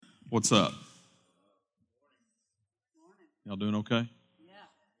What's up? Y'all doing okay? Yeah.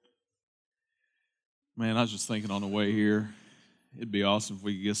 Man, I was just thinking on the way here, it'd be awesome if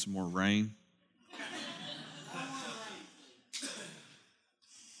we could get some more rain.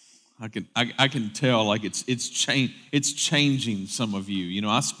 I can tell like it's changing some of you. You know,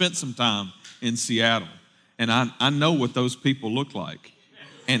 I spent some time in Seattle, and I know what those people look like,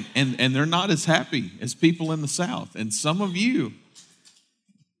 and they're not as happy as people in the South. And some of you,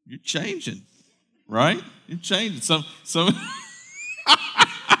 you're changing, right? You're changing. Some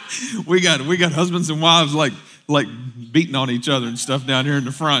we got husbands and wives like beating on each other and stuff down here in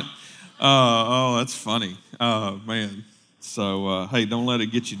the front. Oh, that's funny. Man. So hey, don't let it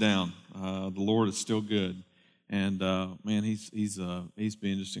get you down. The Lord is still good, and man, He's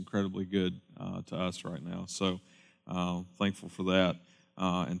being just incredibly good to us right now. So thankful for that,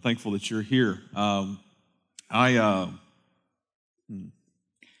 and thankful that you're here. I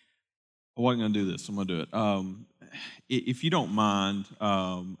wasn't going to do this. I'm going to do it. If you don't mind,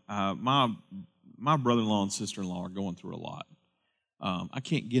 my brother-in-law and sister-in-law are going through a lot. I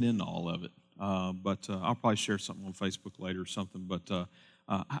can't get into all of it. But I'll probably share something on Facebook later or something. But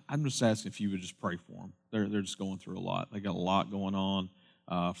I'm just asking if you would just pray for them. They're just going through a lot. They got a lot going on.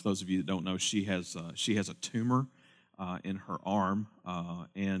 For those of you that don't know, she has a tumor in her arm,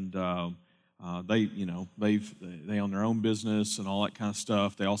 and they own their own business and all that kind of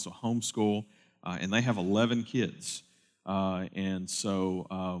stuff. They also homeschool, and they have 11 kids. And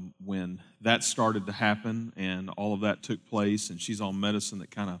so when that started to happen, and all of that took place, and she's on medicine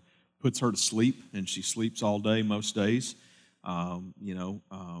that kind of puts her to sleep, and she sleeps all day most days.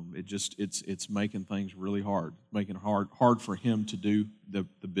 It's making things really hard, making it hard for him to do the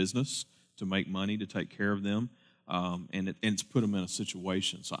business, to make money, to take care of them, and it's put him in a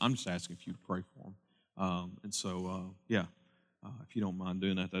situation. So I'm just asking if you to pray for him. If you don't mind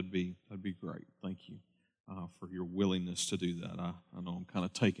doing that, that'd be great. Thank you for your willingness to do that. I know I'm kind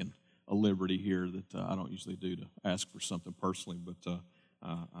of taking a liberty here that I don't usually do to ask for something personally, but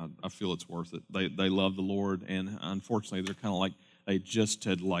I feel it's worth it. They love the Lord, and unfortunately, they're kind of like they just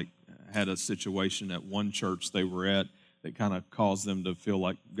had a situation at one church they were at that kind of caused them to feel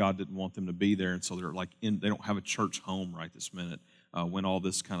like God didn't want them to be there, and so they're they don't have a church home right this minute when all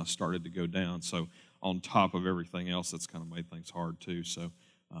this kind of started to go down. So on top of everything else, that's kind of made things hard too. So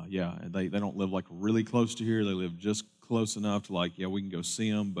they don't live like really close to here. They live just close enough to we can go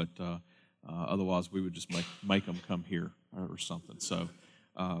see them, but otherwise we would just make them come here or something. So.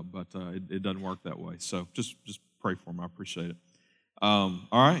 It doesn't work that way. So just pray for them. I appreciate it. All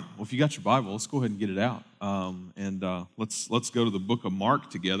right. Well, if you got your Bible, let's go ahead and get it out. Let's go to the book of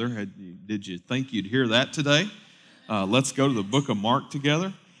Mark together. Did you think you'd hear that today? Let's go to the book of Mark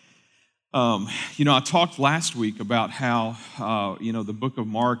together. I talked last week about how the book of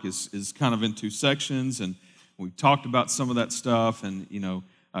Mark is kind of in two sections, and we talked about some of that stuff. And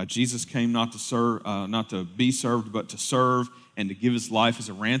Jesus came not to be served, but to serve, and to give his life as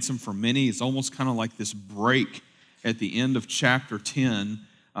a ransom for many. It's almost kind of like this break at the end of chapter 10,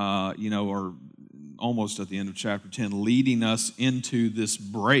 or almost at the end of chapter 10, leading us into this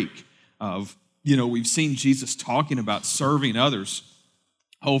break of, we've seen Jesus talking about serving others,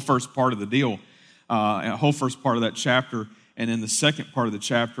 whole first part of the deal, whole first part of that chapter, and in the second part of the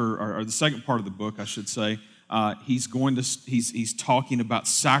chapter, or the second part of the book, I should say, he's talking about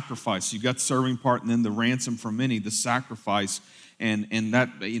sacrifice. You've got the serving part, and then the ransom for many, the sacrifice, and that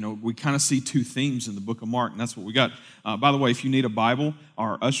we kind of see two themes in the book of Mark, and that's what we got. By the way, if you need a Bible,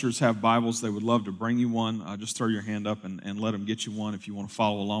 our ushers have Bibles. They would love to bring you one. Just throw your hand up and let them get you one if you want to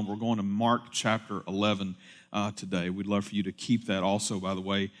follow along. We're going to Mark chapter 11 today. We'd love for you to keep that also, by the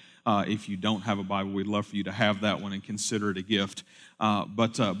way. If you don't have a Bible, we'd love for you to have that one and consider it a gift. So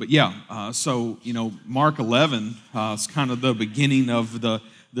Mark 11 is kind of the beginning of the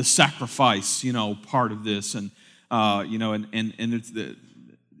sacrifice, part of this, and it's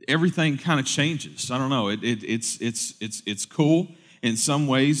everything kind of changes. I don't know. It's cool in some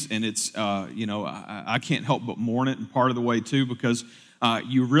ways, and it's I can't help but mourn it, and part of the way too, because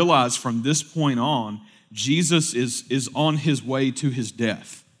you realize from this point on, Jesus is on his way to his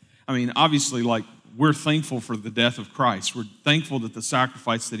death. I mean, obviously, we're thankful for the death of Christ. We're thankful that the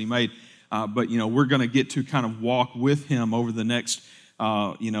sacrifice that he made, but we're going to get to kind of walk with him over the next,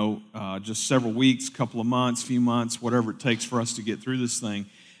 just several weeks, couple of months, few months, whatever it takes for us to get through this thing.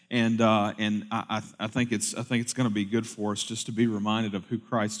 And I think it's going to be good for us just to be reminded of who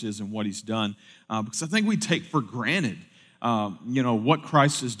Christ is and what he's done, because I think we take for granted what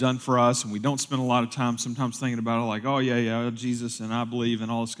Christ has done for us, and we don't spend a lot of time sometimes thinking about it like, oh, yeah, Jesus, and I believe,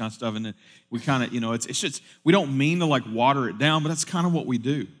 and all this kind of stuff, and we kind of, it's just, we don't mean to water it down, but that's kind of what we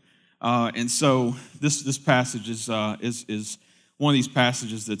do. And so this passage is one of these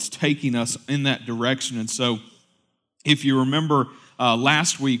passages that's taking us in that direction. And so if you remember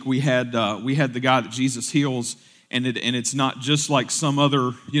last week, we had the guy that Jesus heals, and it's not just like some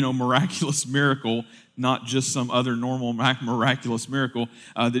other miraculous miracle, not just some other normal miraculous miracle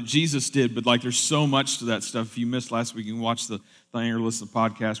that Jesus did, but like there's so much to that stuff. If you missed last week, you can watch the thing or listen to the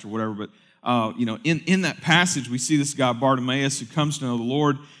podcast or whatever. But in that passage, we see this guy Bartimaeus who comes to know the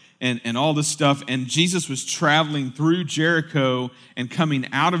Lord and all this stuff. And Jesus was traveling through Jericho and coming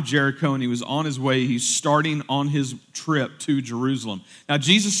out of Jericho, and he was on his way. He's starting on his trip to Jerusalem. Now,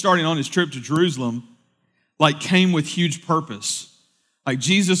 Jesus starting on his trip to Jerusalem came with huge purpose. Like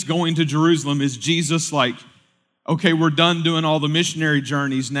Jesus going to Jerusalem is Jesus okay, we're done doing all the missionary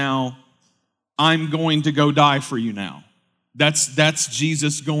journeys now. I'm going to go die for you now. That's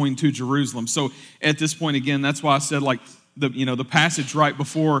Jesus going to Jerusalem. So at this point, again, that's why I said the passage right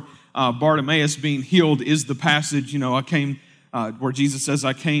before Bartimaeus being healed is the passage, I came, where Jesus says,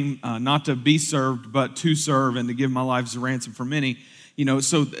 I came not to be served, but to serve and to give my life as a ransom for many.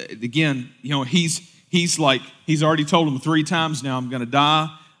 So again, he's already told him 3 times now, I'm going to die,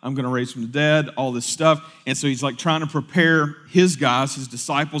 I'm going to raise from the dead, all this stuff. And so he's trying to prepare his guys, his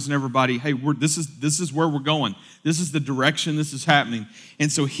disciples and everybody, hey, this is where we're going. This is the direction this is happening.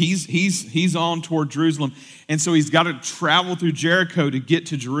 And so he's on toward Jerusalem. And so he's got to travel through Jericho to get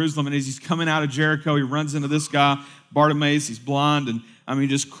to Jerusalem. And as he's coming out of Jericho, he runs into this guy, Bartimaeus. He's blind. And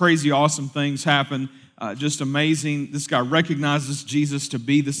just crazy, awesome things happen. Just amazing. This guy recognizes Jesus to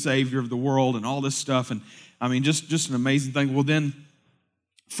be the Savior of the world and all this stuff. And just an amazing thing. Well, then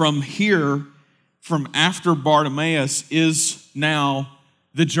from here, from after Bartimaeus is now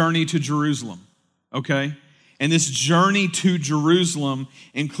the journey to Jerusalem, okay? And this journey to Jerusalem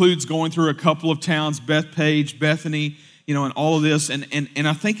includes going through a couple of towns, Bethpage, Bethany, and all of this. And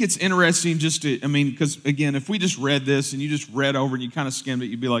I think it's interesting because again, if we just read this and you just read over and you kind of skimmed it,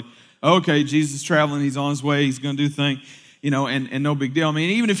 you'd be like, okay, Jesus is traveling, he's on his way, he's going to do the thing, and no big deal.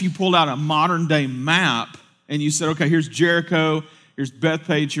 Even if you pulled out a modern day map and you said, okay, here's Jericho, here's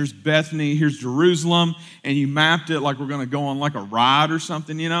Bethpage, here's Bethany, here's Jerusalem, and you mapped it like we're going to go on a ride or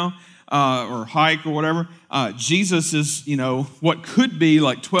something, or hike or whatever. Jesus is, what could be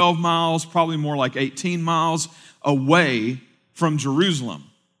 12 miles, probably more like 18 miles away from Jerusalem.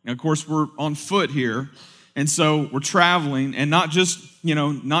 And of course, we're on foot here, and so we're traveling, and not just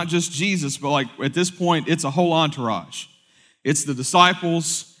Jesus, but at this point, it's a whole entourage. It's the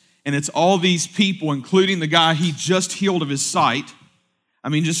disciples, and it's all these people, including the guy he just healed of his sight.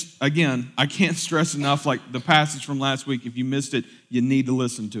 Again, I can't stress enough, the passage from last week, if you missed it, you need to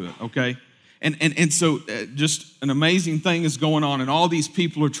listen to it, okay? And so just an amazing thing is going on, and all these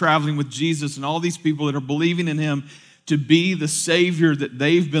people are traveling with Jesus, and all these people that are believing in him to be the Savior that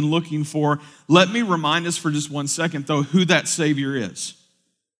they've been looking for. Let me remind us for just 1 second, though, who that Savior is.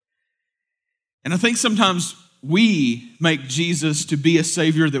 And I think sometimes we make Jesus to be a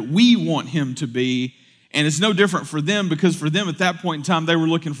Savior that we want him to be, and it's no different for them, because for them at that point in time, they were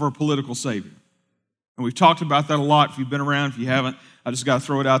looking for a political Savior. And we've talked about that a lot. If you've been around, if you haven't, I just got to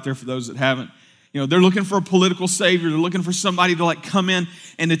throw it out there for those that haven't. They're looking for a political Savior. They're looking for somebody to come in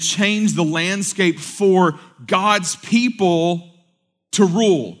and to change the landscape for God's people to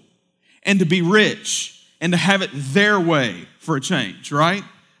rule and to be rich and to have it their way for a change, right?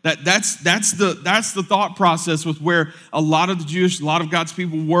 That's the thought process with where a lot of God's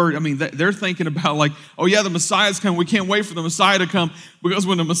people were. They're thinking about oh yeah, the Messiah's coming. We can't wait for the Messiah to come, because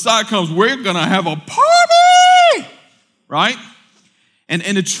when the Messiah comes, we're going to have a party, right?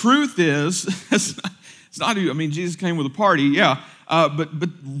 And the truth is, it's not, Jesus came with a party, yeah,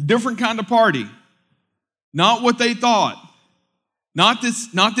 but different kind of party. Not what they thought. Not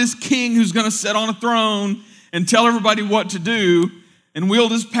this king who's going to sit on a throne and tell everybody what to do and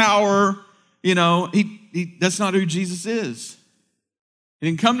wield his power. That's not who Jesus is. He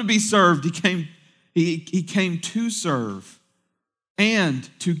didn't come to be served. He came to serve and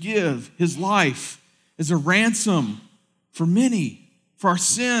to give his life as a ransom for many, for our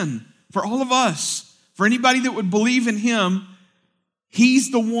sin, for all of us, for anybody that would believe in him.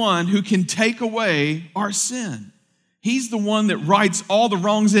 He's the one who can take away our sin. He's the one that rights all the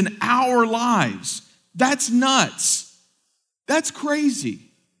wrongs in our lives. That's nuts. That's crazy.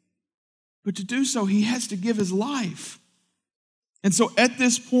 But to do so, he has to give his life. And so at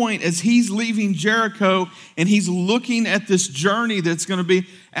this point, as he's leaving Jericho and he's looking at this journey that's going to be,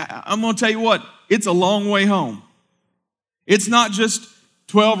 I'm going to tell you what, it's a long way home. It's not just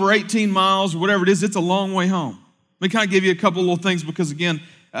 12 or 18 miles or whatever it is, it's a long way home. Let me kind of give you a couple little things, because again,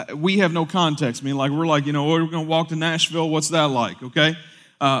 we have no context. We're we're going to walk to Nashville, what's that like, okay?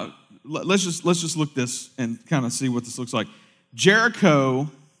 let's just look this and kind of see what this looks like. Jericho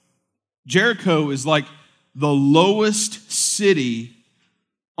is like the lowest city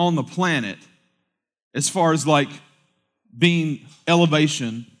on the planet as far as like being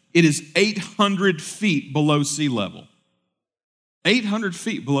elevation. It is 800 feet below sea level. 800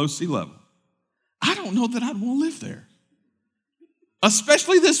 feet below sea level. I don't know that I'd want to live there,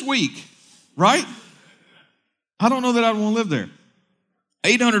 especially this week, right? I don't know that I'd want to live there.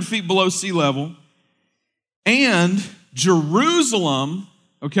 800 feet below sea level. And Jerusalem,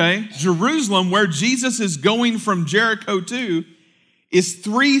 okay, Jerusalem, where Jesus is going from Jericho to, is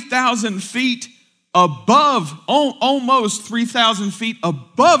 3,000 feet above, almost 3,000 feet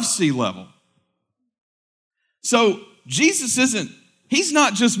above sea level. So Jesus he's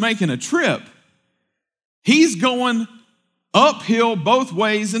not just making a trip. He's going uphill both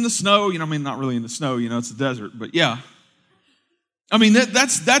ways in the snow. Not really in the snow, it's a desert, but yeah.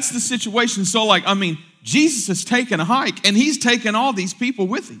 That's the situation. So Jesus has taken a hike and he's taken all these people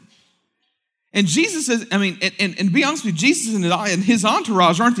with him. And Jesus says, and to be honest with you, Jesus and his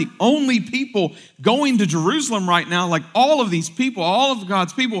entourage aren't the only people going to Jerusalem right now. Like all of these people, all of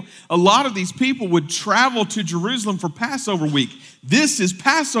God's people, a lot of these people would travel to Jerusalem for Passover week. This is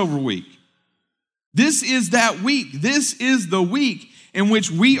Passover week. This is that week. This is the week in which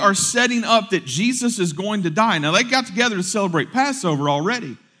we are setting up that Jesus is going to die. Now, they got together to celebrate Passover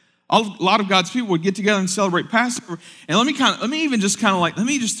already. A lot of God's people would get together and celebrate Passover. And let me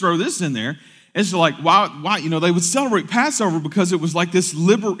just throw this in there. It's like, why, they would celebrate Passover because it was like this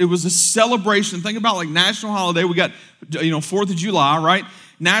it was a celebration. Think about like national holiday. We got, 4th of July, right?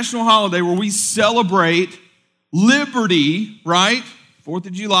 National holiday where we celebrate liberty, right? 4th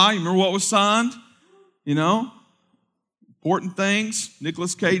of July, you remember what was signed? Important things.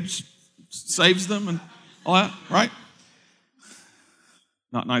 Nicolas Cage saves them and all that, right?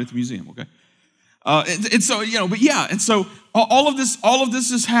 Not Night at the Museum, okay? And so all of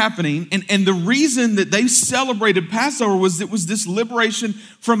this is happening, and the reason that they celebrated Passover was it was this liberation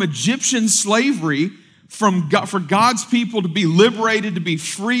from Egyptian slavery, for God's people to be liberated, to be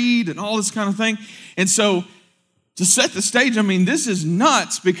freed, and all this kind of thing. And so to set the stage, this is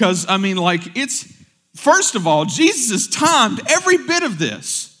nuts because first of all, Jesus has timed every bit of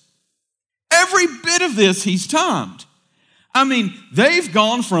this. Every bit of this he's timed. They've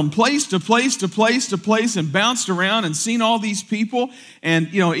gone from place to place to place to place and bounced around and seen all these people and,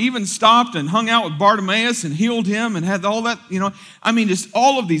 even stopped and hung out with Bartimaeus and healed him and had all that, just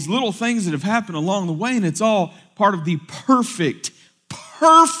all of these little things that have happened along the way, and it's all part of the perfect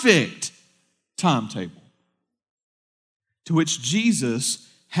timetable to which Jesus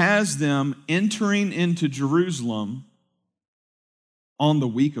has them entering into Jerusalem on the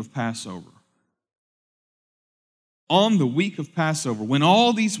week of Passover. On the week of Passover, when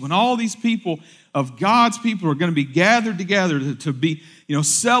all these people of God's people are going to be gathered together to be,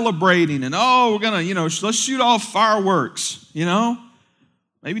 celebrating, and we're going to, let's shoot off fireworks,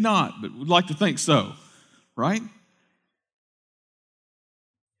 maybe not, but we'd like to think so, right?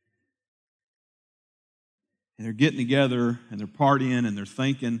 And they're getting together and they're partying and they're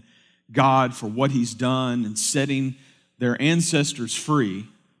thanking God for what he's done and setting their ancestors free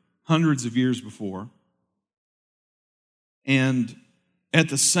hundreds of years before. And at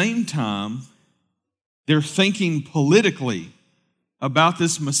the same time, they're thinking politically about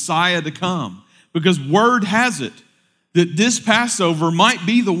this Messiah to come. Because word has it that this Passover might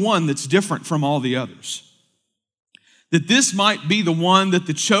be the one that's different from all the others. That this might be the one, that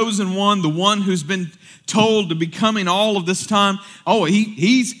the chosen one, the one who's been told to be coming all of this time.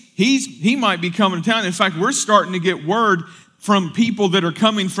 He might be coming to town. In fact, we're starting to get word from people that are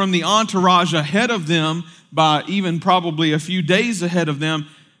coming from the entourage ahead of them, by even probably a few days ahead of them.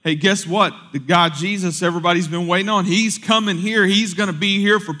 Hey, guess what? The God Jesus everybody's been waiting on, he's coming here. He's going to be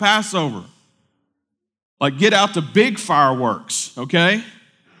here for Passover. Like, get out the big fireworks, okay?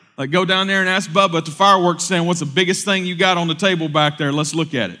 Like, go down there and ask Bubba at the fireworks stand, what's the biggest thing you got on the table back there? Let's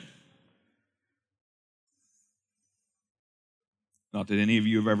look at it. Not that any of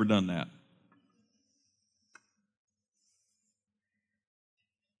you have ever done that.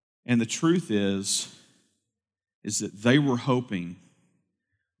 And the truth is that they were hoping,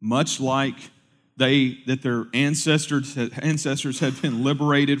 much like that their ancestors had been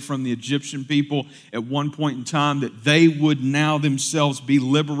liberated from the Egyptian people at one point in time, that they would now themselves be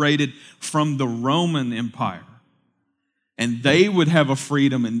liberated from the Roman Empire. And they would have a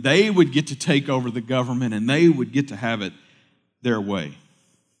freedom, and they would get to take over the government, and they would get to have it their way.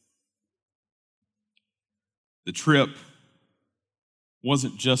 The trip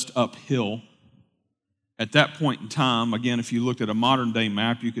wasn't just uphill, at that point in time, again, if you looked at a modern day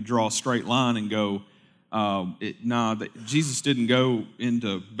map, you could draw a straight line and go, Jesus didn't go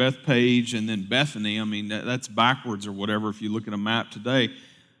into Bethpage and then Bethany. I mean, that's backwards or whatever if you look at a map today.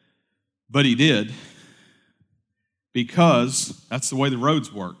 But he did, because that's the way the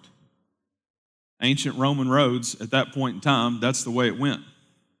roads worked. Ancient Roman roads at that point in time, that's the way it went.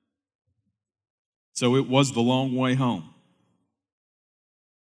 So it was the long way home.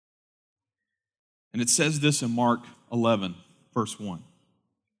 And it says this in Mark 11, verse 1.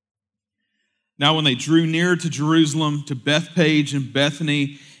 Now when they drew near to Jerusalem, to Bethpage and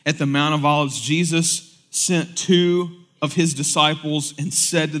Bethany at the Mount of Olives, Jesus sent two of his disciples and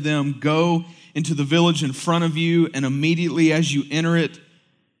said to them, "Go into the village in front of you, and immediately as you enter it,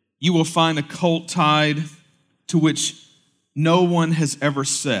 you will find a colt tied to which no one has ever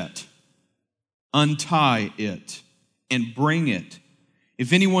sat. Untie it and bring it.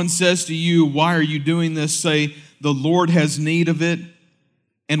 If anyone says to you, 'Why are you doing this?' say, 'The Lord has need of it,'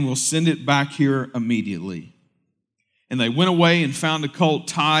 and will send it back here immediately." And they went away and found a colt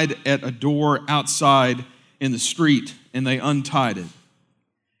tied at a door outside in the street, and they untied it.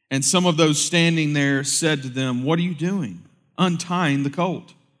 And some of those standing there said to them, "What are you doing, untying the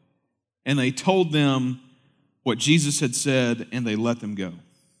colt?" And they told them what Jesus had said, and they let them go.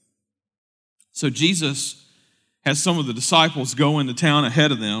 So Jesus has some of the disciples go into town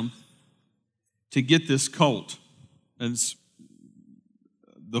ahead of them to get this colt. And it's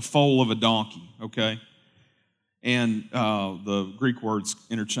the foal of a donkey, okay? And the Greek words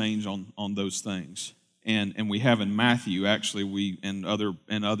interchange on those things. And we have in Matthew, actually, and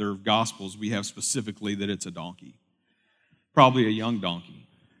other Gospels, we have specifically that it's a donkey. Probably a young donkey.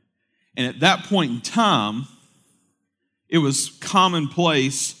 And at that point in time, it was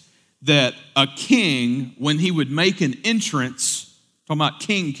commonplace that a king, when he would make an entrance, talking about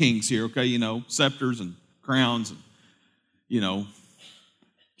kings here, okay, scepters and crowns, and,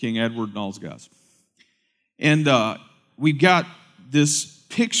 King Edward and all those guys. And we've got this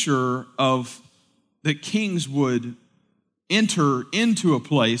picture of that kings would enter into a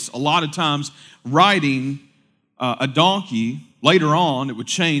place, a lot of times riding a donkey. Later on, it would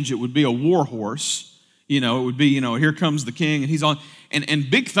change. It would be a war horse. It would be, here comes the king, and he's on. And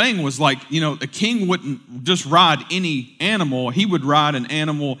big thing was like, the king wouldn't just ride any animal. He would ride an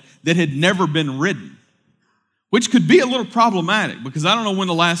animal that had never been ridden, which could be a little problematic, because I don't know when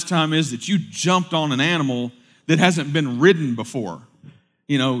the last time is that you jumped on an animal that hasn't been ridden before.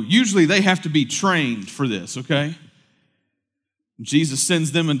 Usually they have to be trained for this, okay? Jesus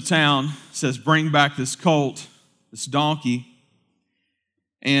sends them into town, says, "Bring back this colt, this donkey."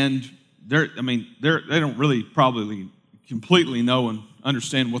 And they don't really probably completely know and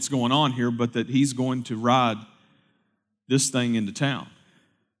understand what's going on here, but that he's going to ride this thing into town.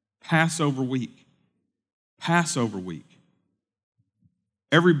 Passover week.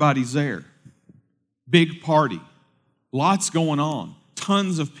 Everybody's there. Big party. Lots going on.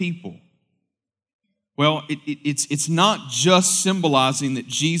 Tons of people. Well, it's not just symbolizing that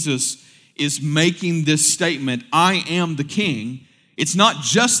Jesus is making this statement, "I am the king." It's not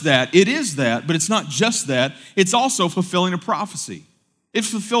just that. It is that, but it's not just that. It's also fulfilling a prophecy. It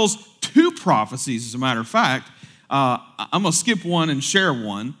fulfills two prophecies, as a matter of fact. I'm going to skip one and share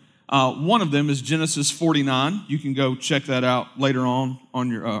one. One of them is Genesis 49. You can go check that out later on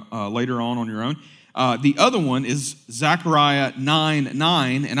your own. The other one is Zechariah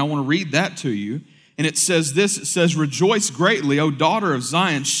 9:9, and I want to read that to you. And it says this, it says, "Rejoice greatly, O daughter of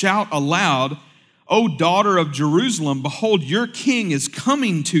Zion, shout aloud, O daughter of Jerusalem, behold, your king is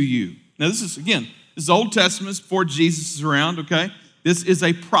coming to you." Now this is Old Testament, before Jesus is around, okay? This is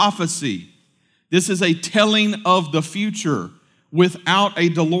a prophecy. This is a telling of the future without a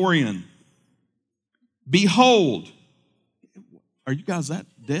DeLorean. Behold, are you guys that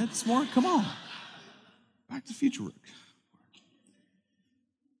dead this morning? Come on. Back to the future, Rick.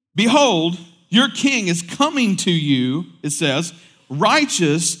 "Behold, your king is coming to you," it says,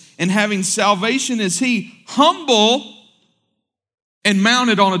 "righteous and having salvation is he, humble and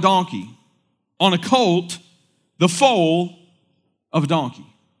mounted on a donkey, on a colt, the foal of a donkey."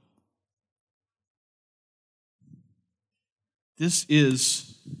 This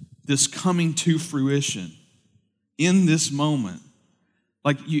is this coming to fruition in this moment.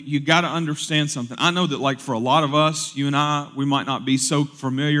 Like, you got to understand something. I know that, like, for a lot of us, you and I, we might not be so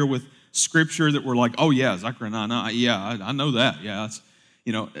familiar with Scripture that we're like, "Oh yeah, Zechariah 9, yeah, I know that. Yeah, it's,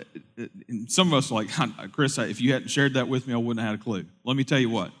 and some of us are like, "Chris, if you hadn't shared that with me, I wouldn't have had a clue." Let me tell you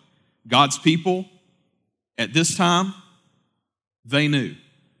what, God's people at this time, they knew.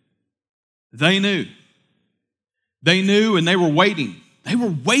 They knew. They knew, and they were waiting. They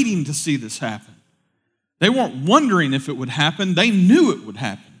were waiting to see this happen. They weren't wondering if it would happen. They knew it would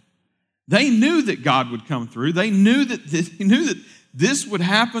happen. They knew that God would come through. They knew that this would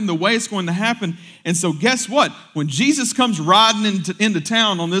happen the way it's going to happen. And so guess what? When Jesus comes riding into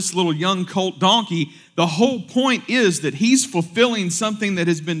town on this little young colt donkey, the whole point is that he's fulfilling something that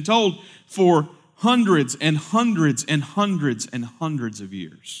has been told for hundreds and hundreds and hundreds and hundreds of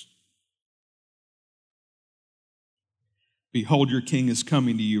years. Behold, your king is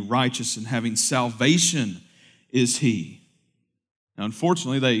coming to you, righteous and having salvation is he. Now,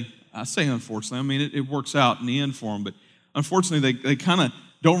 unfortunately, I say unfortunately, I mean it works out in the end for them, but unfortunately, they kind of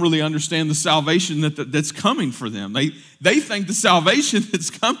don't really understand the salvation that's coming for them. They think the salvation that's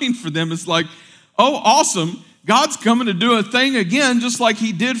coming for them is like, oh, awesome, God's coming to do a thing again, just like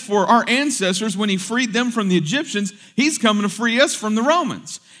he did for our ancestors when he freed them from the Egyptians. He's coming to free us from the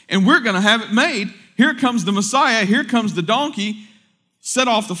Romans, and we're going to have it made. Here comes the Messiah. Here comes the donkey. Set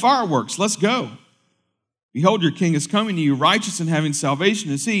off the fireworks. Let's go. Behold, your king is coming to you, righteous and having salvation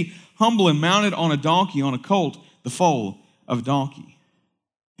is he, humble and mounted on a donkey, on a colt, the foal of a donkey.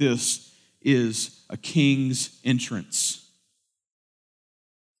 This is a king's entrance.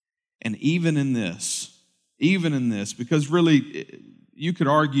 And even in this, because really you could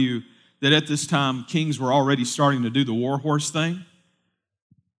argue that at this time kings were already starting to do the war horse thing.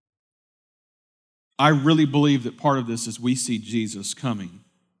 I really believe that part of this is we see Jesus coming,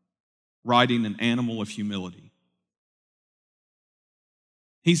 riding an animal of humility.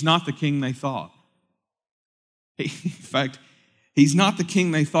 He's not the king they thought. In fact, he's not the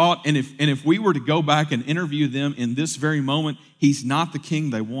king they thought, and if we were to go back and interview them in this very moment, he's not the king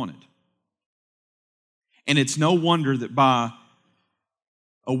they wanted. And it's no wonder that by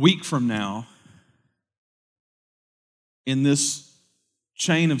a week from now, in this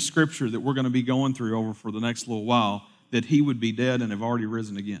chain of scripture that we're going to be going through over for the next little while, that he would be dead and have already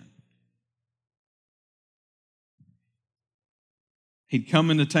risen again. He'd come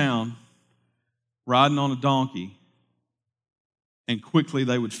into town riding on a donkey, and quickly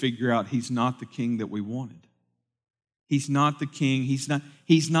they would figure out he's not the king that we wanted. He's not the king. He's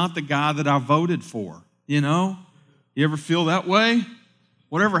not the guy that I voted for. You know? You ever feel that way?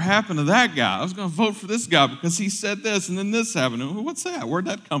 Whatever happened to that guy? I was going to vote for this guy because he said this and then this happened. What's that? Where'd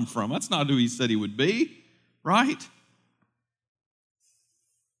that come from? That's not who he said he would be, right?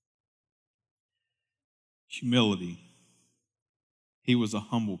 Humility. He was a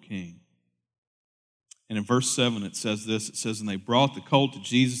humble king. And in verse 7 it says this. It says, and they brought the colt to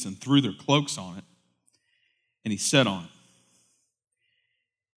Jesus and threw their cloaks on it, and he sat on it.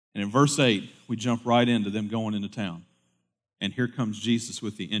 And in verse 8, we jump right into them going into town. And here comes Jesus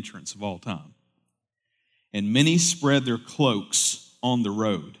with the entrance of all time. And many spread their cloaks on the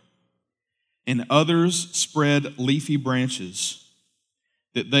road, and others spread leafy branches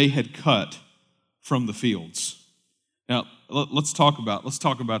that they had cut from the fields. Now, let's talk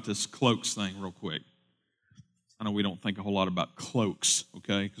about this cloaks thing real quick. I know we don't think a whole lot about cloaks,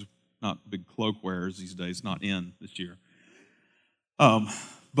 okay? Because not big cloak wearers these days, not in this year.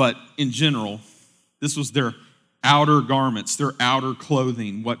 But in general, this was their outer garments, their outer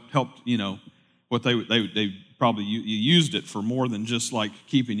clothing, what helped, what they probably you used it for more than just like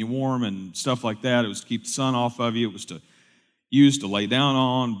keeping you warm and stuff like that. It was to keep the sun off of you. It was to use to lay down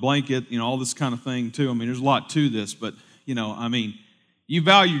on, blanket, all this kind of thing too. I mean, there's a lot to this, but, you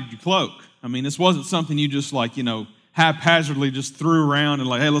valued your cloak. I mean, this wasn't something you just like, haphazardly just threw around and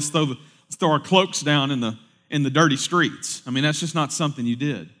like, hey, let's throw our cloaks down in the dirty streets. I mean, that's just not something you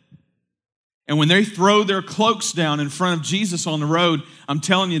did. And when they throw their cloaks down in front of Jesus on the road, I'm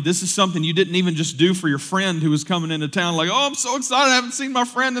telling you, this is something you didn't even just do for your friend who was coming into town like, oh, I'm so excited, I haven't seen my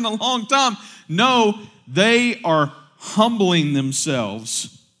friend in a long time. No, they are humbling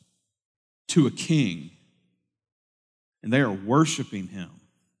themselves to a king, and they are worshiping him.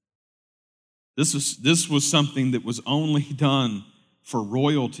 This was something that was only done for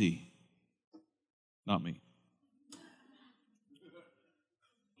royalty, not me.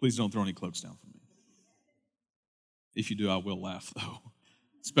 Please don't throw any cloaks down for me. If you do, I will laugh, though,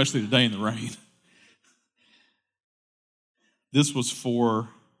 especially today in the rain. This was for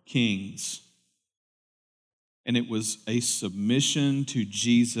kings, and it was a submission to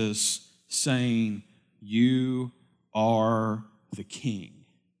Jesus saying, you are the king.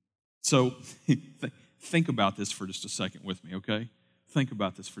 So think about this for just a second with me, okay? Think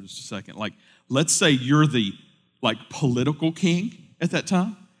about this for just a second. Like, let's say you're the, political king at that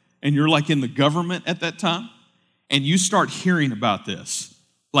time, and you're, in the government at that time, and you start hearing about this.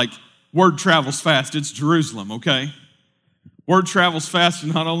 Word travels fast. It's Jerusalem, okay? Word travels fast,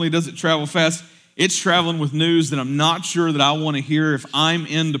 and not only does it travel fast, It's traveling with news that I'm not sure that I want to hear if I'm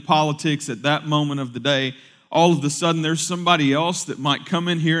into politics at that moment of the day. All of a sudden, there's somebody else that might come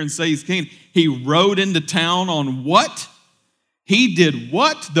in here and say he's king. He rode into town on what? He did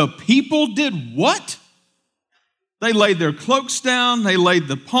what? The people did what? They laid their cloaks down. They laid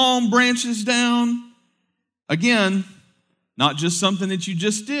the palm branches down. Again, not just something that you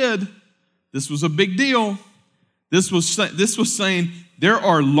just did. This was a big deal. This was saying there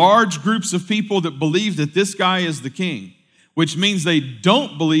are large groups of people that believe that this guy is the king, which means they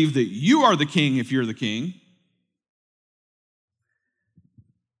don't believe that you are the king if you're the king,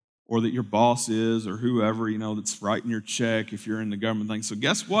 or that your boss is, or whoever, that's writing your check if you're in the government thing. So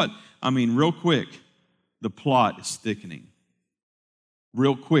guess what? Real quick, the plot is thickening.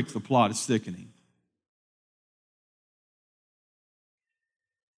 Real quick, the plot is thickening.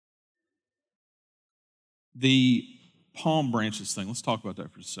 The palm branches thing, let's talk about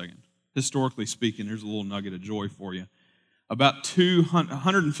that for a second. Historically speaking, here's a little nugget of joy for you. About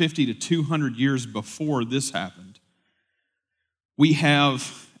 150 to 200 years before this happened, we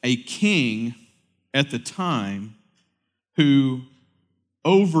have a king at the time who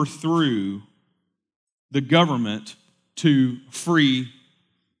overthrew the government to free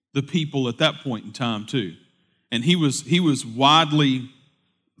the people at that point in time too. And he was widely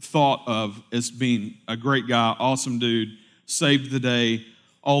thought of as being a great guy, awesome dude, saved the day,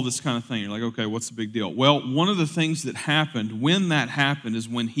 all this kind of thing. You're like, okay, what's the big deal? Well, one of the things that happened when that happened is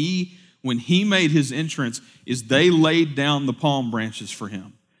when he made his entrance is they laid down the palm branches for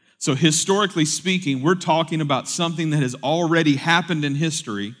him. So historically speaking, we're talking about something that has already happened in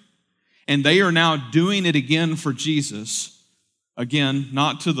history, and they are now doing it again for Jesus. Again,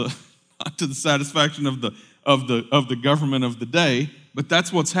 not to the satisfaction of the government of the day, but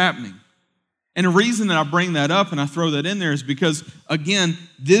that's what's happening. And the reason that I bring that up and I throw that in there is because, again,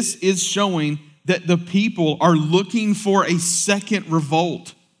 this is showing that the people are looking for a second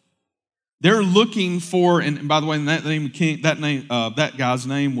revolt. They're looking for, and by the way, that guy's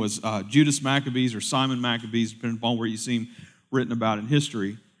name was Judas Maccabees or Simon Maccabees, depending upon where you see him written about in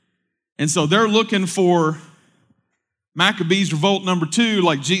history. And so they're looking for Maccabees revolt number 2,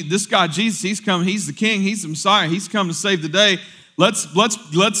 like this guy Jesus, he's come, he's the king, he's the Messiah, he's come to save the day. Let's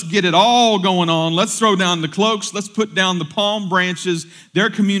get it all going on. Let's throw down the cloaks. Let's put down the palm branches. They're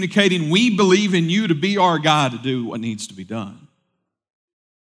communicating, we believe in you to be our guy to do what needs to be done.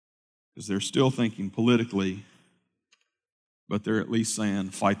 Because they're still thinking politically, but they're at least saying,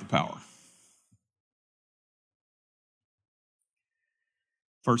 fight the power.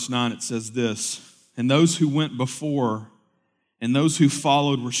 Verse 9, it says this, and those who went before and those who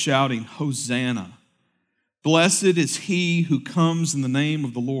followed were shouting, Hosanna. Blessed is he who comes in the name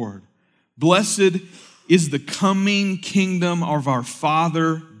of the Lord. Blessed is the coming kingdom of our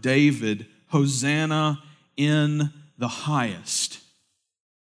father David. Hosanna in the highest.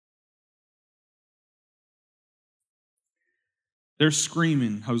 They're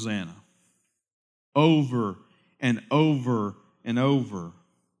screaming Hosanna over and over and over.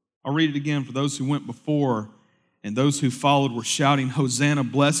 I'll read it again. For those who went before and those who followed were shouting, Hosanna,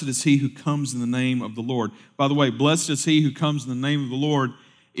 blessed is he who comes in the name of the Lord. By the way, blessed is he who comes in the name of the Lord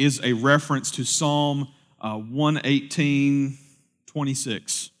is a reference to Psalm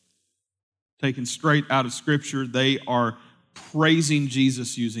 118:26. Taken straight out of Scripture, they are praising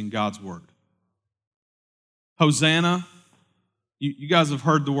Jesus using God's word. Hosanna, you guys have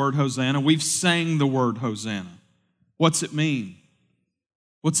heard the word Hosanna. We've sang the word Hosanna. What's it mean?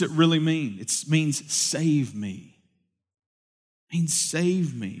 What's it really mean? It means save me. It means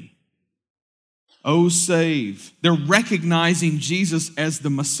save me. Oh, save. They're recognizing Jesus as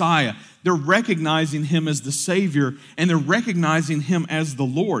the Messiah. They're recognizing him as the Savior, and they're recognizing him as the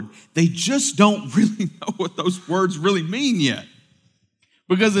Lord. They just don't really know what those words really mean yet.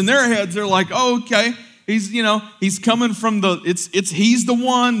 Because in their heads, they're like, oh, okay, he's coming from he's the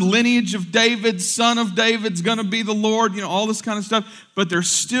one, lineage of David, son of David's going to be the Lord, all this kind of stuff. But they're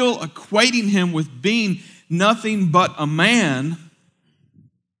still equating him with being nothing but a man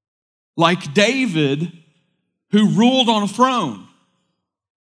like David who ruled on a throne.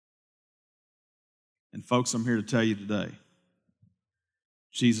 And folks, I'm here to tell you today,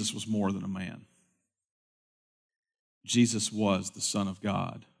 Jesus was more than a man. Jesus was the Son of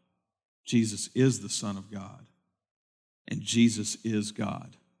God. Jesus is the Son of God. And Jesus is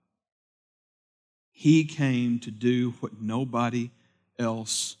God. He came to do what nobody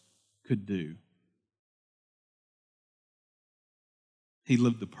else could do. He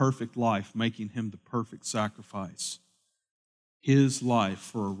lived the perfect life, making him the perfect sacrifice. His life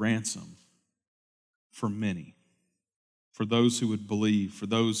for a ransom for many, for those who would believe, for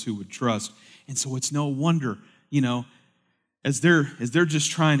those who would trust. And so it's no wonder, as they're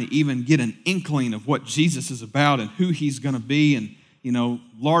just trying to even get an inkling of what Jesus is about and who he's going to be, and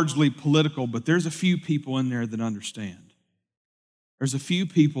largely political, but there's a few people in there that understand. There's a few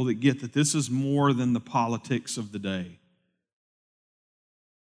people that get that this is more than the politics of the day.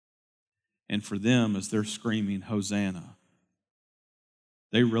 And for them, as they're screaming, Hosanna,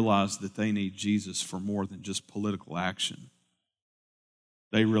 they realize that they need Jesus for more than just political action.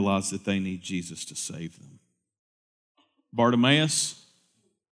 They realize that they need Jesus to save them. Bartimaeus,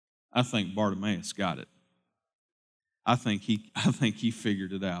 I think Bartimaeus got it. I think he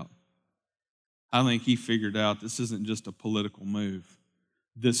figured it out. I think he figured out this isn't just a political move.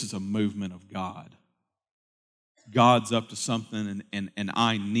 This is a movement of God. God's up to something, and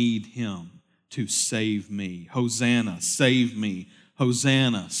I need him to save me. Hosanna, save me.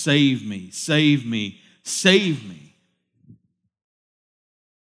 Hosanna, save me, save me, save me.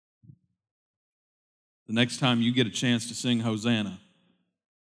 The next time you get a chance to sing Hosanna,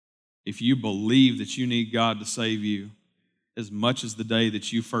 if you believe that you need God to save you as much as the day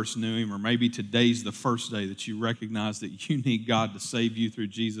that you first knew him, or maybe today's the first day that you recognize that you need God to save you through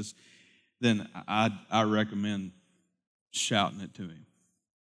Jesus, then I recommend shouting it to him.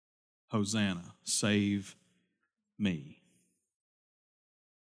 Hosanna, save me.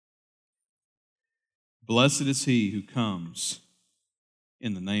 Blessed is he who comes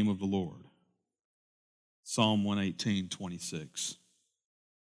in the name of the Lord. Psalm 118:26.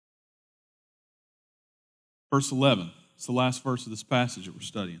 Verse 11. It's the last verse of this passage that we're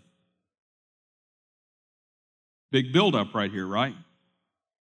studying. Big buildup right here, right?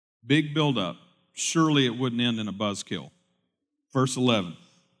 Big buildup. Surely it wouldn't end in a buzzkill. Verse 11.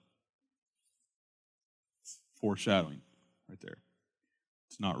 Foreshadowing right there.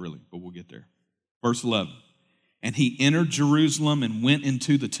 It's not really, but we'll get there. Verse 11. And he entered Jerusalem and went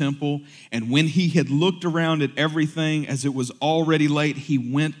into the temple. And when he had looked around at everything, as it was already late, he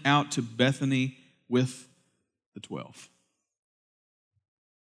went out to Bethany with the 12.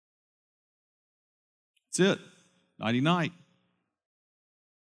 That's it. Nighty-night.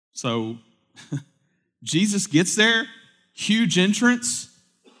 So Jesus gets there, huge entrance,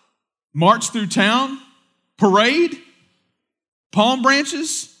 march through town, parade, palm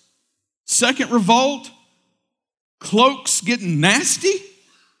branches, second revolt, cloaks getting nasty,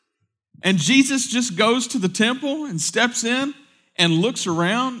 and Jesus just goes to the temple and steps in and looks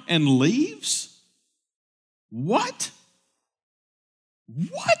around and leaves? What?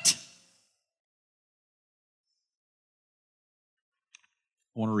 What?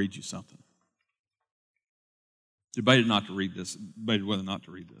 I want to read you something. Debated not to read this, debated whether not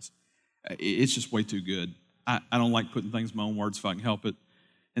to read this. It's just way too good. I don't like putting things in my own words if I can help it.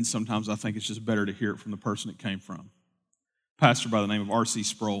 And sometimes I think it's just better to hear it from the person it came from. Pastor by the name of R.C.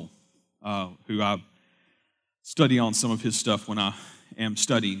 Sproul, who I study on some of his stuff when I am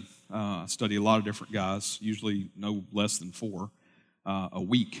studying. I study a lot of different guys, usually no less than 4 a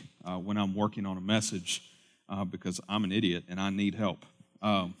week when I'm working on a message because I'm an idiot and I need help.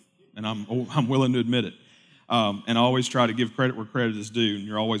 And I'm willing to admit it. And I always try to give credit where credit is due, and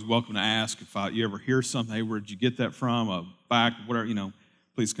you're always welcome to ask if you ever hear something, hey, where did you get that from, back, whatever,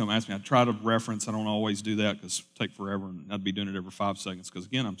 please come ask me. I try to reference. I don't always do that because it take forever, and I'd be doing it every 5 seconds because,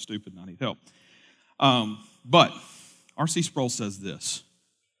 again, I'm stupid and I need help. But R.C. Sproul says this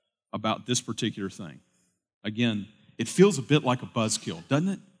about this particular thing. Again, it feels a bit like a buzzkill, doesn't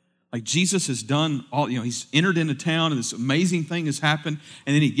it? Like Jesus has done all, he's entered into town and this amazing thing has happened,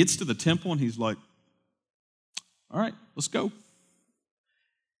 and then he gets to the temple and he's like, all right, let's go.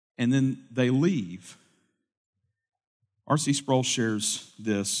 And then they leave. R.C. Sproul shares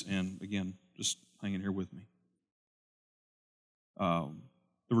this, and again, just hang in here with me.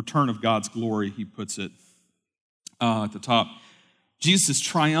 The return of God's glory, he puts it at the top. Jesus'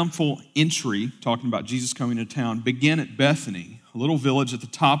 triumphal entry, talking about Jesus coming to town, began at Bethany, a little village at the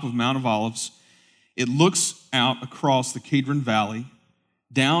top of Mount of Olives. It looks out across the Kidron Valley,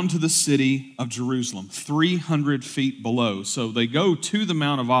 down to the city of Jerusalem, 300 feet below. So they go to the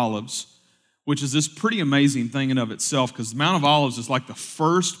Mount of Olives, which is this pretty amazing thing in of itself, because the Mount of Olives is like the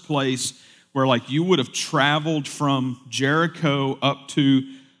first place where you would have traveled from Jericho up to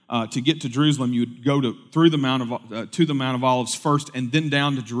get to Jerusalem. You would go to the Mount of Olives first, and then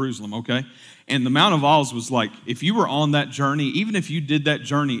down to Jerusalem. Okay, and the Mount of Olives was like, if you were on that journey, even if you did that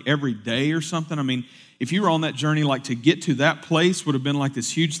journey every day or something. I mean, if you were on that journey, to get to that place would have been like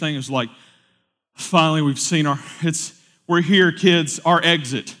this huge thing. It was like, finally, we're here, kids, our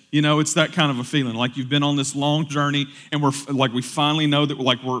exit. You know, it's that kind of a feeling, like you've been on this long journey and we finally know that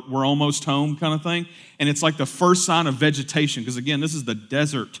we're almost home kind of thing. And it's like the first sign of vegetation, because again, this is the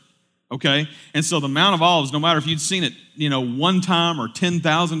desert, okay? And so the Mount of Olives, no matter if you'd seen it, you know, one time or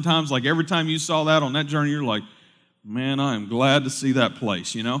 10,000 times, like every time you saw that on that journey, you're like, man, I am glad to see that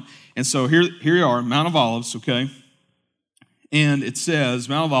place, you know? And so here you are, Mount of Olives, okay? And it says,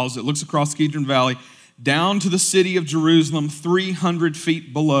 Mount of Olives, it looks across the Kidron Valley, down to the city of Jerusalem, 300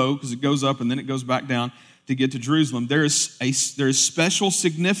 feet below, because it goes up and then it goes back down to get to Jerusalem. There is special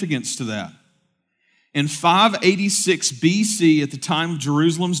significance to that. In 586 BC, at the time of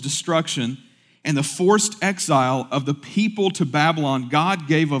Jerusalem's destruction and the forced exile of the people to Babylon, God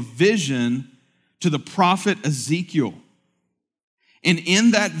gave a vision to the prophet Ezekiel. And in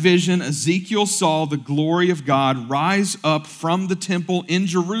that vision, Ezekiel saw the glory of God rise up from the temple in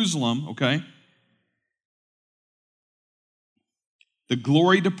Jerusalem, okay? The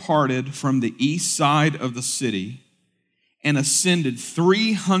glory departed from the east side of the city and ascended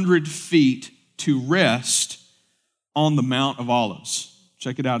 300 feet to rest on the Mount of Olives.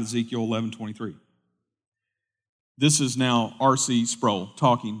 Check it out, Ezekiel 11:23. This is now R.C. Sproul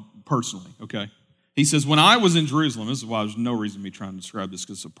talking personally, okay? He says, when I was in Jerusalem, this is why there's no reason me trying to describe this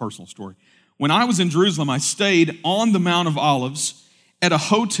because it's a personal story. When I was in Jerusalem, I stayed on the Mount of Olives at a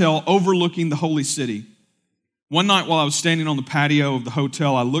hotel overlooking the holy city. One night while I was standing on the patio of the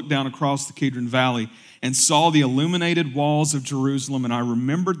hotel, I looked down across the Kidron Valley and saw the illuminated walls of Jerusalem, and I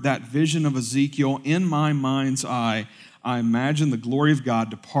remembered that vision of Ezekiel in my mind's eye. I imagined the glory of God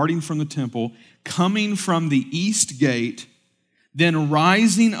departing from the temple, coming from the east gate, then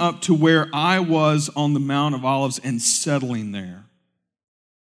rising up to where I was on the Mount of Olives and settling there.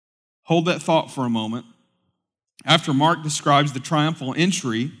 Hold that thought for a moment. After Mark describes the triumphal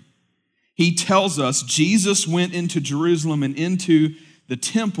entry, he tells us Jesus went into Jerusalem and into the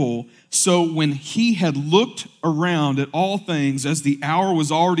temple. So when he had looked around at all things, as the hour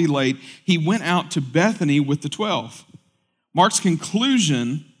was already late, he went out to Bethany with the 12. Mark's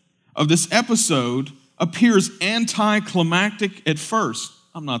conclusion of this episode appears anticlimactic at first.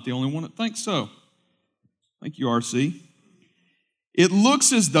 I'm not the only one that thinks so. Thank you, RC. It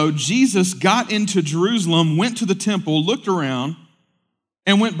looks as though Jesus got into Jerusalem, went to the temple, looked around,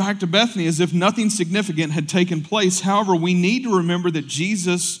 and went back to Bethany as if nothing significant had taken place. However, we need to remember that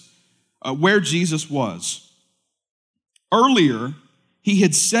where Jesus was. Earlier, he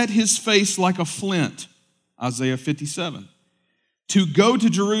had set his face like a flint, Isaiah 57, to go to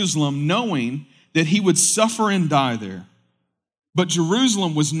Jerusalem knowing that he would suffer and die there. But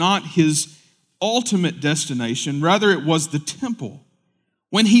Jerusalem was not his ultimate destination. Rather, it was the temple.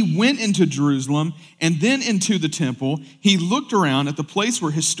 When he went into Jerusalem and then into the temple, he looked around at the place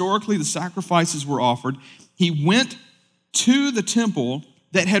where historically the sacrifices were offered. He went to the temple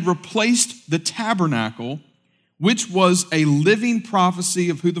that had replaced the tabernacle, which was a living prophecy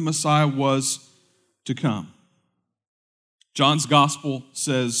of who the Messiah was to come. John's gospel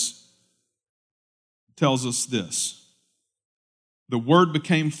tells us this: the Word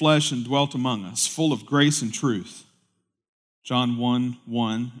became flesh and dwelt among us, full of grace and truth. John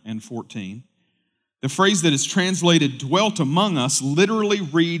 1:1 and 14. The phrase that is translated dwelt among us literally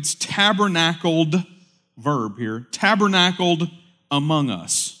reads tabernacled, verb here, tabernacled among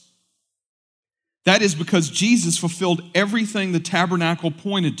us. That is because Jesus fulfilled everything the tabernacle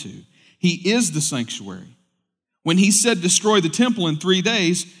pointed to. He is the sanctuary. When he said destroy the temple in 3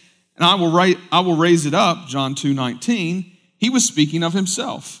 days, and I will raise it up, John 2:19, he was speaking of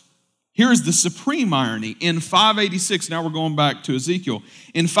himself. Here is the supreme irony. In 586, now we're going back to Ezekiel.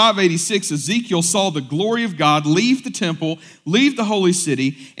 In 586, Ezekiel saw the glory of God leave the temple, leave the holy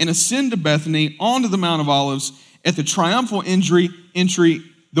city, and ascend to Bethany onto the Mount of Olives at the triumphal entry,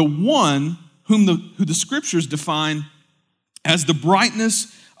 the one who the scriptures define as the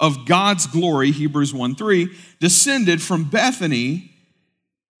brightness of God's glory, Hebrews 1:3, descended from Bethany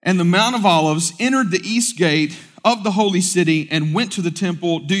and the Mount of Olives, entered the east gate of the holy city, and went to the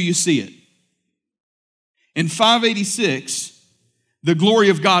temple. Do you see it? In 586, the glory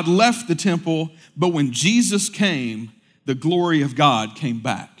of God left the temple, but when Jesus came, the glory of God came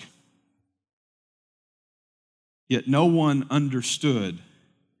back. Yet no one understood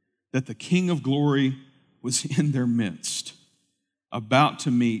that the King of glory was in their midst, about to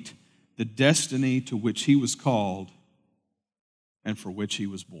meet the destiny to which he was called and for which he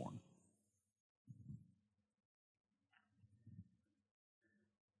was born.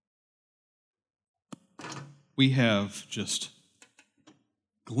 We have just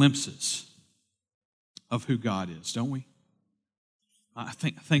glimpses of who God is, don't we? I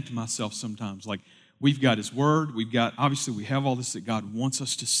think to myself sometimes, like, We've got His Word. Obviously, we have all this that God wants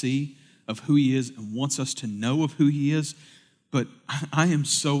us to see of who He is and wants us to know of who He is. But I am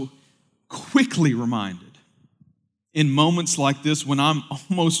so quickly reminded in moments like this when I'm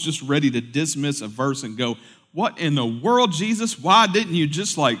almost just ready to dismiss a verse and go, what in the world, Jesus? Why didn't you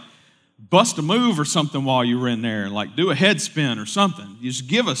just bust a move or something while you were in there and do a head spin or something? You just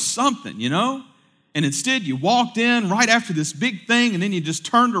give us something, And instead you walked in right after this big thing and then you just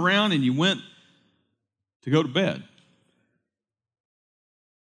turned around and you went to go to bed.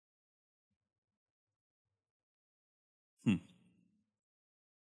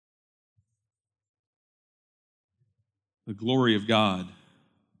 The glory of God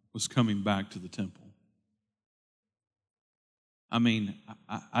was coming back to the temple. I mean,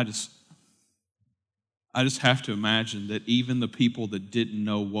 I just have to imagine that even the people that didn't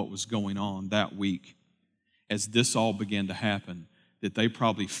know what was going on that week, as this all began to happen, that they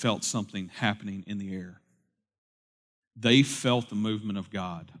probably felt something happening in the air. They felt the movement of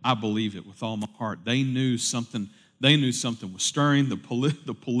God. I believe it with all my heart. They knew something was stirring.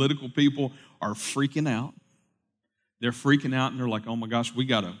 The political people are freaking out. They're freaking out and they're like, oh my gosh, we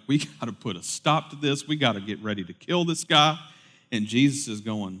gotta put a stop to this. We gotta get ready to kill this guy. And Jesus is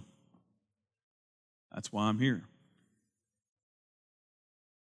going, that's why I'm here.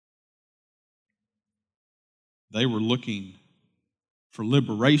 They were looking for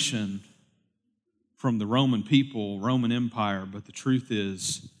liberation from the Roman people, Roman Empire, but the truth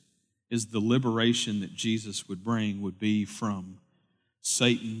is the liberation that Jesus would bring would be from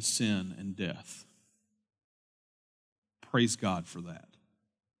Satan, sin, and death. Praise God for that.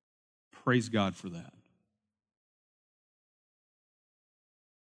 Praise God for that.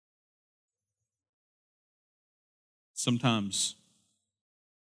 Sometimes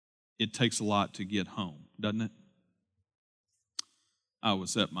it takes a lot to get home, doesn't it? I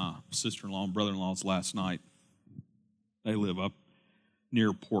was at my sister-in-law and brother-in-law's last night. They live up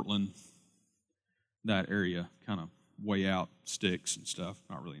near Portland, that area, kind of way out, sticks and stuff.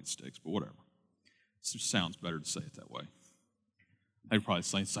 Not really in sticks, but whatever. It just sounds better to say it that way. They'd probably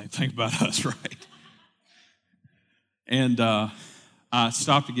say the same thing about us, right? And I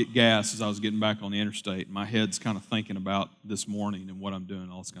stopped to get gas as I was getting back on the interstate. My head's kind of thinking about this morning and what I'm doing,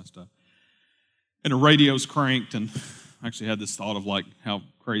 all this kind of stuff. And the radio's cranked, and I actually had this thought of how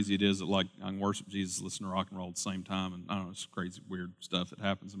crazy it is that I can worship Jesus, listen to rock and roll at the same time, and I don't know, it's crazy, weird stuff that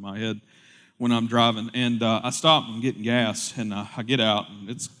happens in my head when I'm driving. And I stop and I'm getting gas, and I get out, and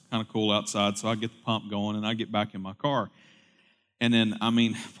it's kind of cool outside, so I get the pump going, and I get back in my car. And then,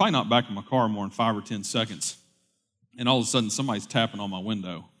 probably not back in my car more than 5 or 10 seconds. And all of a sudden, somebody's tapping on my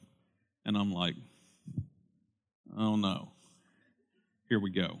window. And I'm like, oh no, here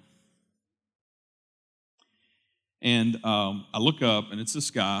we go. And I look up, and it's this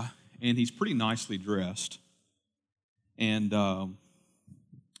guy, and he's pretty nicely dressed. And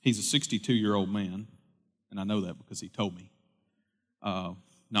he's a 62-year-old man, and I know that because he told me.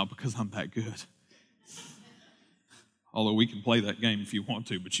 Not because I'm that good. Although we can play that game if you want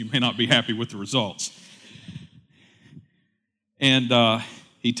to, but you may not be happy with the results. And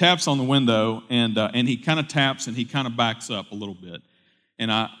he taps on the window, and he kind of taps, and he kind of backs up a little bit.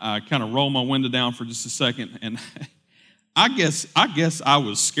 And I kind of roll my window down for just a second, and I guess I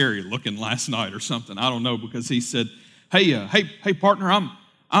was scary looking last night or something. I don't know, because he said, "Hey, partner,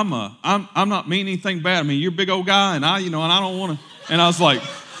 I'm not meaning anything bad. I mean, you're a big old guy, and I don't want to." And I was like,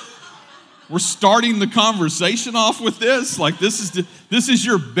 we're starting the conversation off with this? This is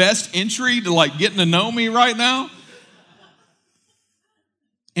your best entry to getting to know me right now?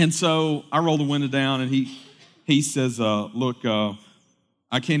 And so I roll the window down, and he says, look,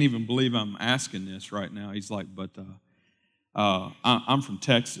 I can't even believe I'm asking this right now. He's like, but I'm from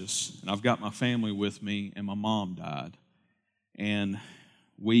Texas, and I've got my family with me, and my mom died. And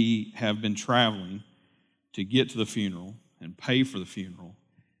we have been traveling to get to the funeral and pay for the funeral.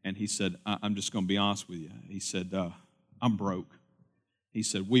 And he said, I'm just going to be honest with you. He said, I'm broke. He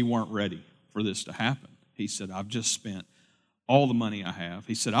said, we weren't ready for this to happen. He said, I've just spent all the money I have.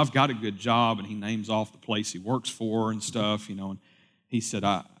 He said, I've got a good job, and he names off the place he works for and stuff, And he said,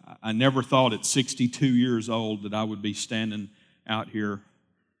 I never thought at 62 years old that I would be standing out here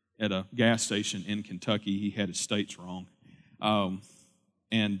at a gas station in Kentucky. He had his states wrong.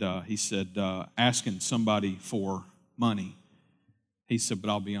 And he said, asking somebody for money. He said, but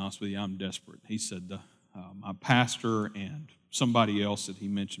I'll be honest with you, I'm desperate. He said, my pastor and somebody else that he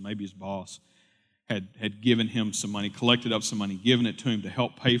mentioned, maybe his boss, had given him some money, collected up some money, given it to him to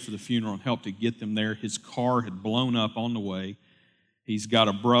help pay for the funeral and help to get them there. His car had blown up on the way. He's got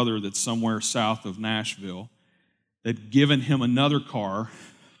a brother that's somewhere south of Nashville. They'd given him another car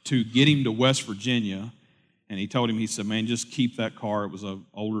to get him to West Virginia. And he told him, he said, man, just keep that car. It was an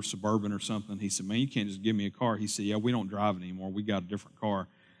older Suburban or something. He said, man, you can't just give me a car. He said, yeah, we don't drive it anymore. We got a different car.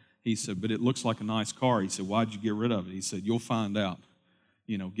 He said, but it looks like a nice car. He said, why'd you get rid of it? He said, you'll find out.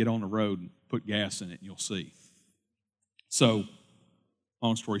 Get on the road and put gas in it and you'll see. So,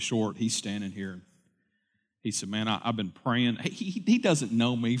 long story short, he's standing here. He said, man, I've been praying. He doesn't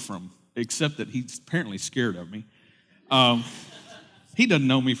know me except that he's apparently scared of me. He doesn't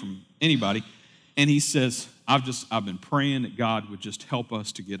know me from anybody. And he says, I've been praying that God would just help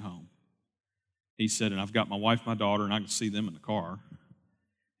us to get home. He said, and I've got my wife, my daughter, and I can see them in the car.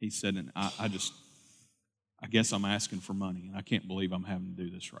 He said, and I guess I'm asking for money, and I can't believe I'm having to do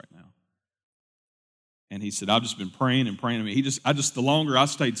this right now. And he said, I've just been praying and praying. I mean, the longer I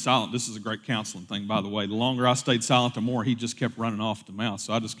stayed silent, this is a great counseling thing, by the way, the longer I stayed silent, the more he just kept running off at the mouth,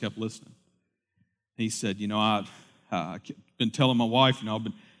 so I just kept listening. He said, I've been telling my wife,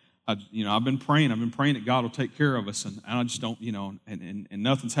 I've been praying that God will take care of us, and I just don't, and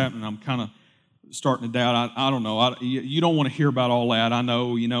nothing's happening. I'm kind of starting to doubt. I don't know. You don't want to hear about all that. I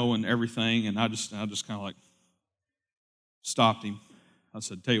know, and everything. And I just kind of like stopped him. I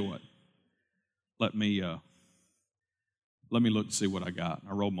said, tell you what, let me look to see what I got.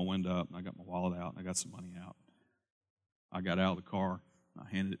 I rolled my window up, and I got my wallet out, and I got some money out. I got out of the car, and I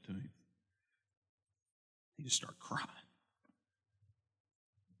handed it to him. He just started crying.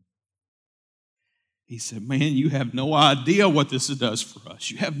 He said, man, you have no idea what this does for us.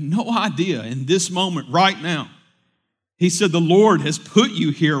 You have no idea in this moment right now. He said, the Lord has put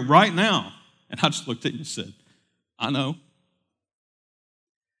you here right now. And I just looked at him and said, I know.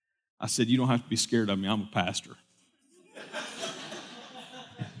 I said, you don't have to be scared of me. I'm a pastor.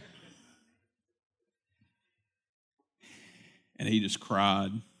 And he just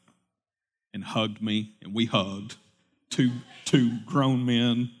cried and hugged me, and we hugged. Two grown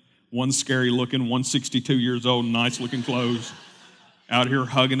men. One scary looking, one 62 years old, nice looking clothes, out here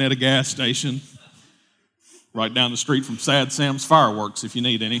hugging at a gas station, right down the street from Sad Sam's Fireworks if you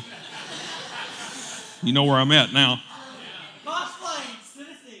need any. You know where I'm at now.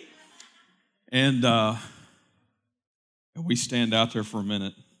 And we stand out there for a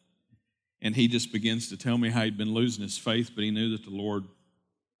minute, and he just begins to tell me how he'd been losing his faith, but he knew that the Lord,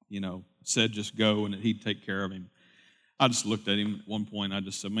 said just go and that he'd take care of him. I just looked at him at one point. I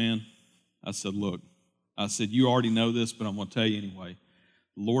just said, man, I said, look, I said, you already know this, but I'm going to tell you anyway.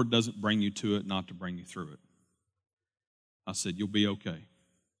 The Lord doesn't bring you to it not to bring you through it. I said, you'll be okay.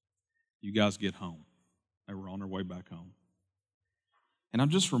 You guys get home. They were on their way back home. And I'm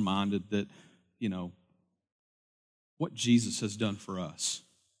just reminded that, what Jesus has done for us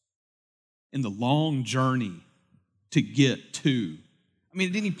in the long journey to get to. I mean,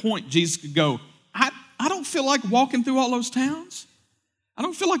 at any point, Jesus could go, I don't feel like walking through all those towns. I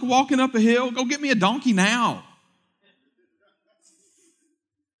don't feel like walking up a hill. Go get me a donkey now.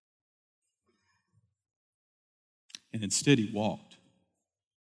 And instead he walked.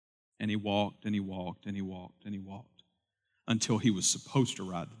 And he walked, and he walked, and he walked, and he walked until he was supposed to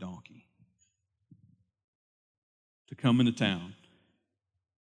ride the donkey. To come into town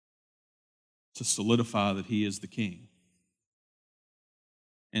to solidify that he is the king.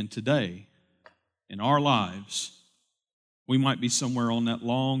 And today, in our lives, we might be somewhere on that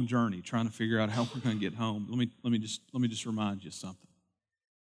long journey trying to figure out how we're going to get home. Let me just remind you something.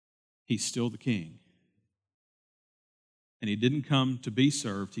 He's still the king. And he didn't come to be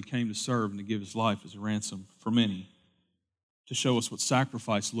served. He came to serve and to give his life as a ransom for many, to show us what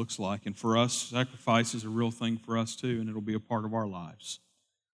sacrifice looks like. And for us, sacrifice is a real thing for us too, and it'll be a part of our lives.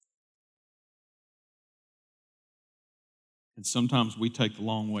 And sometimes we take the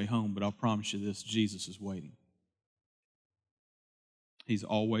long way home, but I'll promise you this, Jesus is waiting. He's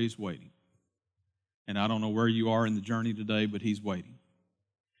always waiting. And I don't know where you are in the journey today, but he's waiting.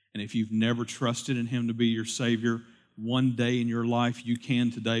 And if you've never trusted in him to be your Savior, one day in your life you can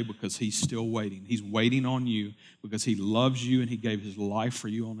today, because he's still waiting. He's waiting on you because he loves you and he gave his life for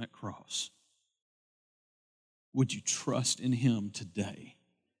you on that cross. Would you trust in him today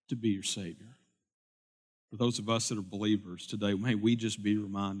to be your Savior? For those of us that are believers today, may we just be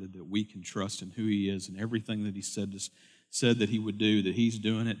reminded that we can trust in who he is and everything that he said that he would do, that he's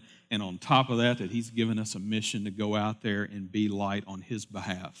doing it. And on top of that, that he's given us a mission to go out there and be light on his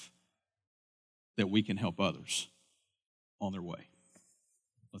behalf, that we can help others on their way.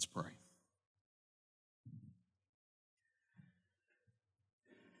 Let's pray.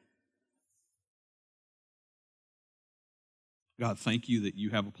 God, thank you that you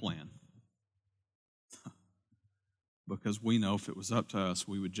have a plan. Because we know if it was up to us,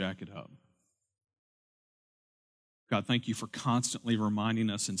 we would jack it up. God, thank you for constantly reminding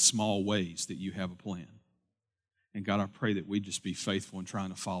us in small ways that you have a plan. And God, I pray that we just be faithful in trying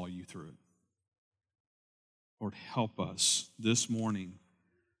to follow you through it. Lord, help us this morning,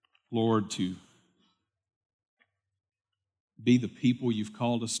 Lord, to be the people you've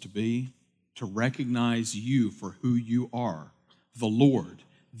called us to be, to recognize you for who you are, the Lord,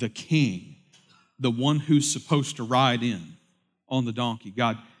 the King, the one who's supposed to ride in on the donkey.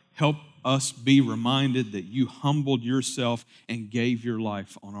 God, help us be reminded that you humbled yourself and gave your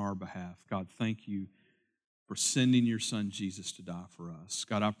life on our behalf. God, thank you for sending your son Jesus to die for us.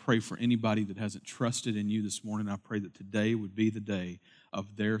 God, I pray for anybody that hasn't trusted in you this morning. I pray that today would be the day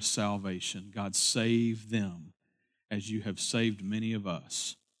of their salvation. God, save them as you have saved many of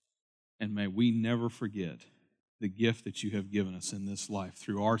us. And may we never forget the gift that you have given us in this life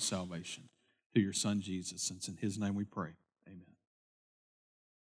through our salvation, through your son Jesus. And it's in his name we pray.